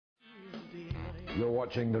You're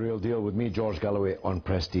watching The Real Deal with me, George Galloway, on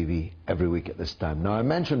PressTV every week at this time. Now, I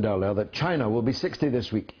mentioned earlier that China will be 60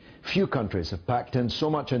 this week. Few countries have packed in so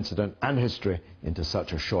much incident and history into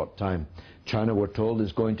such a short time. China, we're told,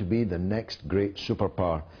 is going to be the next great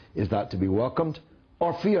superpower. Is that to be welcomed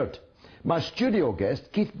or feared? My studio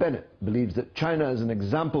guest, Keith Bennett, believes that China is an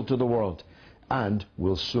example to the world and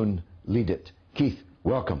will soon lead it. Keith,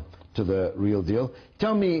 welcome to The Real Deal.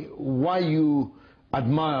 Tell me why you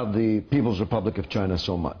admire the People's Republic of China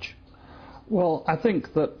so much. Well, I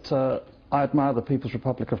think that I admire the People's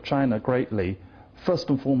Republic of China greatly, first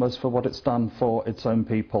and foremost for what it's done for its own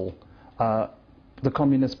people. The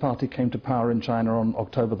Communist Party came to power in China on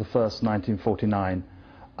October the 1st, 1949.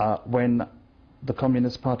 When the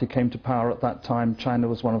Communist Party came to power at that time, China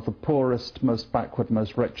was one of the poorest, most backward,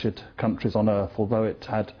 most wretched countries on earth, although it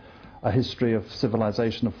had a history of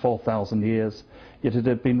civilization of 4,000 years. Yet it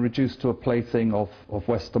had been reduced to a plaything of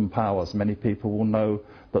Western powers. Many people will know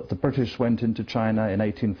that the British went into China in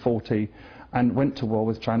 1840 and went to war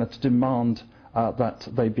with China to demand that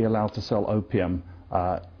they be allowed to sell opium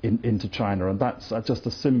into China. And that's just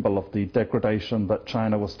a symbol of the degradation that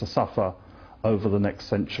China was to suffer over the next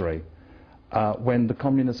century. When the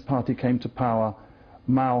Communist Party came to power,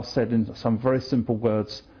 Mao said in some very simple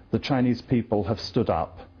words, the Chinese people have stood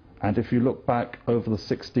up. And if you look back over the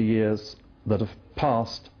 60 years that have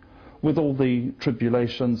passed, with all the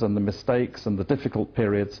tribulations and the mistakes and the difficult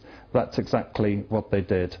periods, that's exactly what they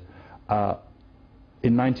did.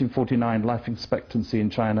 In 1949, life expectancy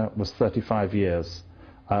in China was 35 years.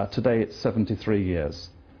 Today it's 73 years.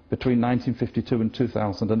 Between 1952 and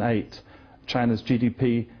 2008, China's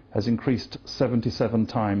GDP has increased 77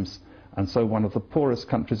 times, and so one of the poorest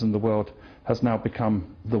countries in the world has now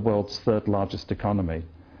become the world's third largest economy.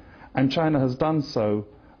 And China has done so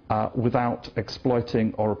without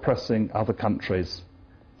exploiting or oppressing other countries.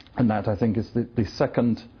 And that, I think, is the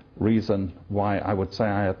second reason why I would say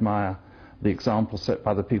I admire the example set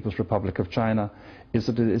by the People's Republic of China, is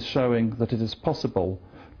that it is showing that it is possible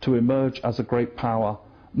to emerge as a great power,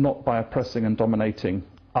 not by oppressing and dominating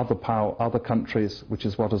other countries, which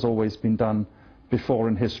is what has always been done before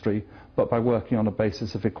in history, but by working on a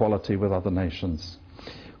basis of equality with other nations.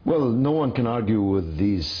 Well, no one can argue with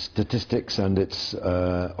these statistics, and it's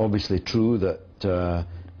obviously true that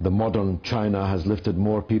the modern China has lifted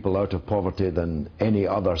more people out of poverty than any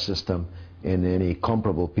other system in any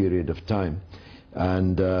comparable period of time.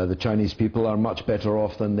 And the Chinese people are much better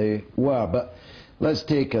off than they were. But let's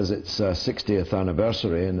take, as its 60th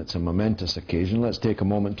anniversary, and it's a momentous occasion, let's take a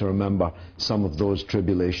moment to remember some of those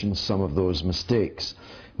tribulations, some of those mistakes.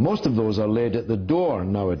 Most of those are laid at the door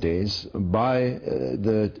nowadays by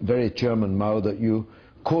the very Chairman Mao that you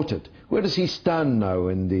quoted. Where does he stand now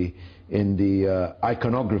in the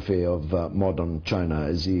iconography of modern China?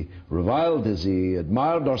 Is he reviled, is he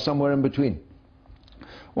admired, or somewhere in between?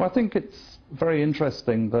 Well, I think it's very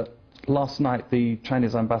interesting that last night the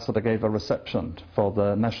Chinese ambassador gave a reception for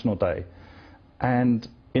the National Day, and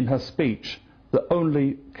in her speech the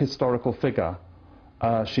only historical figure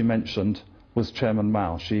she mentioned was Chairman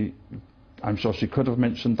Mao. I'm sure she could have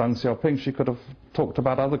mentioned Deng Xiaoping, she could have talked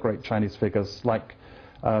about other great Chinese figures like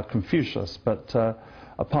Confucius, but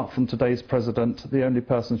apart from today's president, the only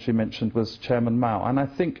person she mentioned was Chairman Mao. And I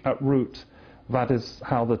think at root that is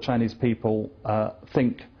how the Chinese people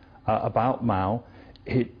think about Mao.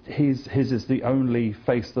 His is the only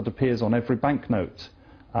face that appears on every banknote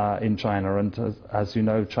in China, and as you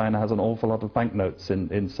know, China has an awful lot of banknotes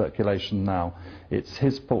in circulation now. It's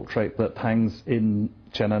his portrait that hangs in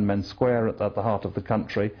Tiananmen Square at the heart of the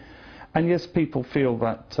country. And yes, people feel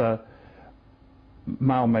that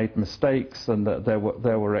Mao made mistakes and that there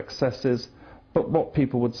were excesses, but what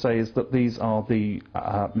people would say is that these are the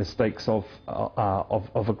mistakes of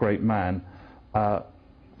a great man.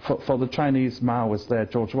 For the Chinese, Mao was their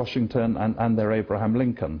George Washington and their Abraham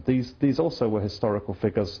Lincoln. These also were historical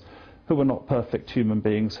figures who were not perfect human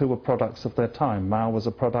beings, who were products of their time. Mao was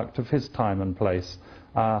a product of his time and place.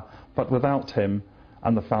 But without him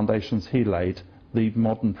and the foundations he laid, the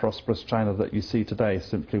modern prosperous China that you see today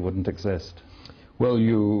simply wouldn't exist. Well,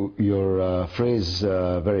 your phrase,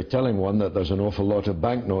 very telling one, that there's an awful lot of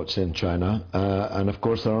banknotes in China, and of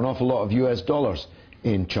course there are an awful lot of US dollars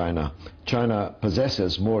in China. China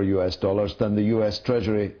possesses more US dollars than the US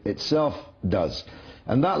Treasury itself does.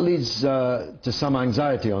 And that leads to some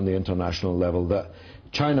anxiety on the international level that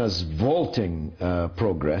China's vaulting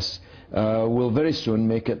progress will very soon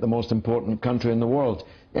make it the most important country in the world.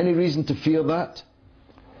 Any reason to fear that?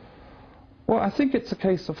 Well, I think it's a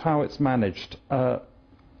case of how it's managed.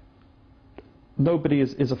 Nobody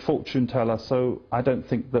is a fortune teller, so I don't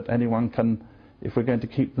think that anyone can if we're going to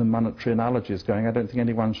keep the monetary analogies going, I don't think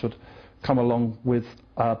anyone should come along with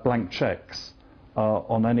blank cheques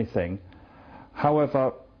on anything.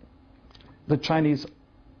 However, the Chinese,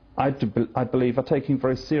 I believe, are taking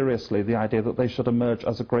very seriously the idea that they should emerge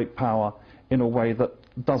as a great power in a way that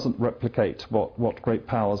doesn't replicate what great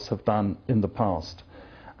powers have done in the past.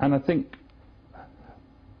 And I think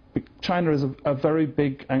China is a very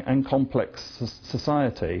big and complex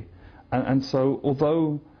society, and so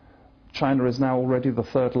although China is now already the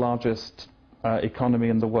third largest economy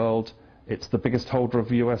in the world, it's the biggest holder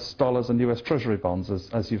of US dollars and US Treasury bonds,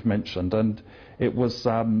 as you've mentioned, and it was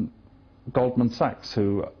Goldman Sachs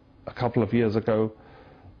who a couple of years ago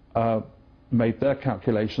made their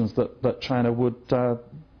calculations that China would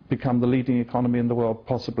become the leading economy in the world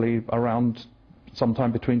possibly around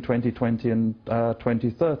sometime between 2020 and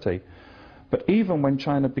 2030. But even when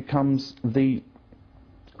China becomes the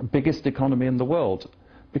biggest economy in the world,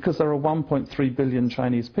 because there are 1.3 billion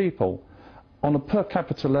Chinese people, on a per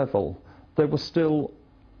capita level, they will still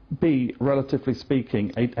be, relatively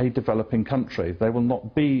speaking, a developing country. They will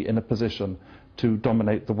not be in a position to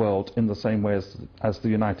dominate the world in the same way as the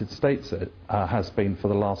United States has been for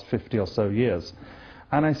the last 50 or so years.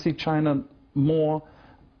 And I see China more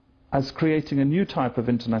as creating a new type of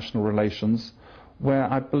international relations, where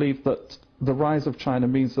I believe that the rise of China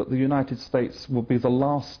means that the United States will be the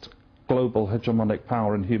last global hegemonic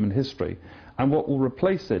power in human history. And what will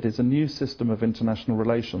replace it is a new system of international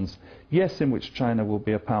relations, yes, in which China will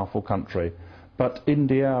be a powerful country, but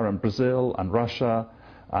India and Brazil and Russia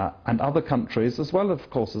and other countries, as well, of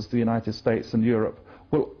course, as the United States and Europe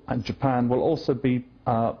and Japan, will also be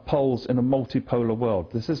poles in a multipolar world.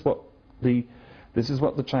 This is what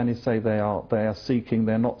the Chinese say they are seeking.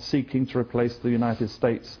 They're not seeking to replace the United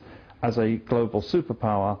States as a global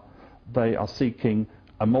superpower. They are seeking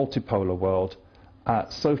a multipolar world.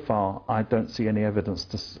 So far, I don't see any evidence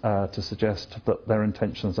to suggest that their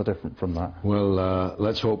intentions are different from that. Well,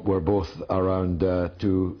 let's hope we're both around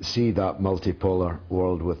to see that multipolar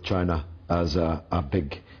world with China as a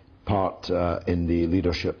big part in the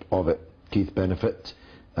leadership of it. Keith Bennett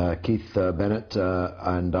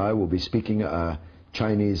and I will be speaking at a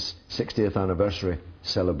Chinese 60th anniversary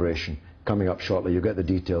celebration coming up shortly. You'll get the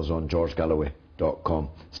details on georgegalloway.com.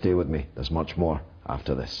 Stay with me, there's much more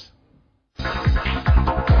after this.